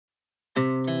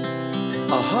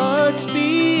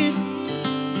Godspeed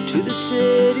to the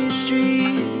city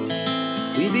streets.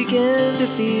 We began to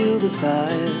feel the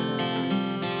fire.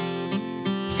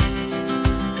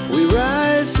 We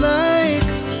rise like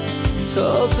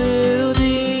tall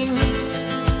buildings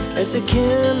as the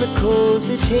chemicals,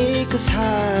 they take us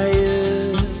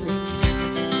higher.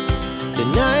 The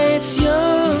night's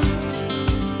young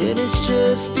and it's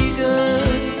just begun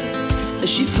as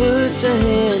she puts her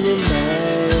hand in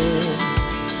mine.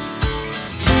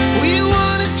 We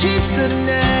wanna chase the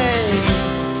night,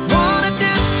 wanna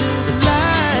dance to the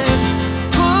light,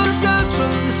 pull the stars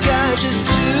from the sky, just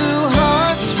two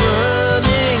hearts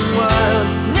running wild.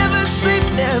 Never sleep,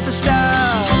 never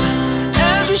stop,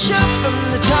 as we shout from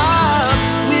the top.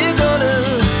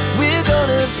 We're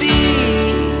gonna be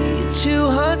two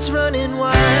hearts running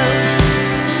wild.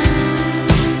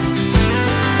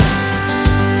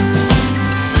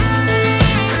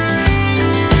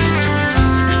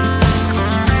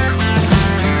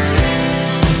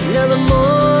 Now the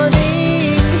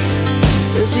morning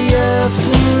is the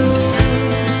afternoon.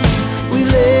 We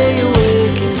lay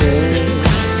awake in bed.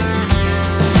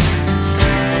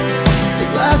 But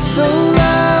life's so